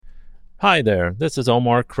Hi there, this is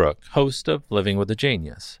Omar Crook, host of Living with a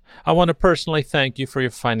Genius. I want to personally thank you for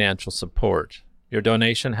your financial support. Your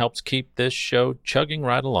donation helps keep this show chugging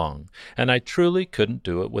right along, and I truly couldn't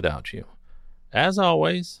do it without you. As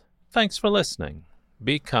always, thanks for listening.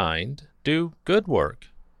 Be kind, do good work,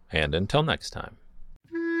 and until next time.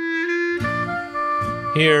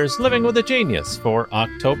 Here's Living with a Genius for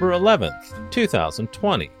October 11th,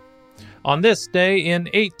 2020. On this day in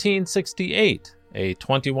 1868, a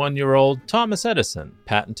 21-year-old Thomas Edison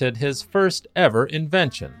patented his first ever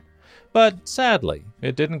invention. But sadly,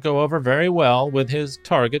 it didn't go over very well with his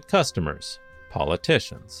target customers,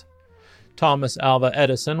 politicians. Thomas Alva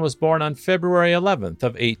Edison was born on February 11th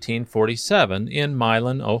of 1847 in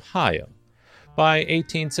Milan, Ohio. By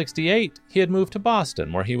 1868, he had moved to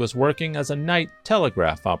Boston, where he was working as a night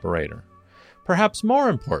telegraph operator. Perhaps more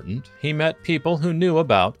important, he met people who knew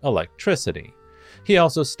about electricity. He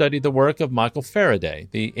also studied the work of Michael Faraday,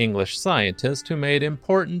 the English scientist who made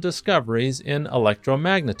important discoveries in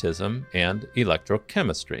electromagnetism and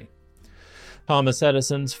electrochemistry. Thomas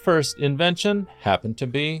Edison's first invention happened to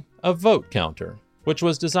be a vote counter, which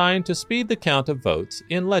was designed to speed the count of votes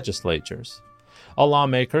in legislatures. A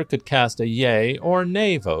lawmaker could cast a yea or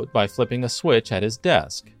nay vote by flipping a switch at his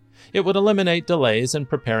desk. It would eliminate delays in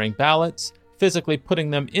preparing ballots, physically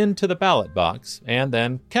putting them into the ballot box, and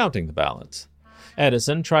then counting the ballots.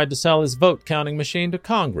 Edison tried to sell his vote-counting machine to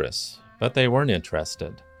Congress, but they weren't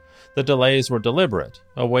interested. The delays were deliberate,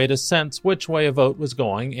 a way to sense which way a vote was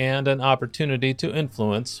going and an opportunity to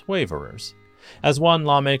influence waverers. As one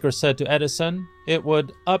lawmaker said to Edison, it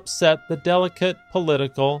would upset the delicate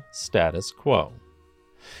political status quo.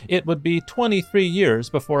 It would be 23 years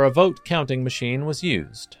before a vote-counting machine was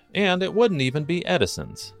used, and it wouldn't even be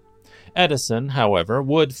Edison's. Edison, however,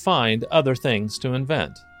 would find other things to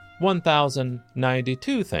invent.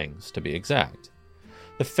 1,092 things, to be exact.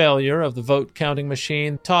 The failure of the vote-counting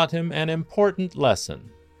machine taught him an important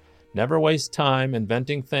lesson. Never waste time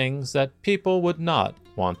inventing things that people would not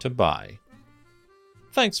want to buy.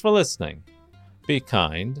 Thanks for listening. Be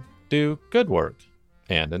kind, do good work,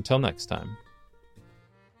 and until next time.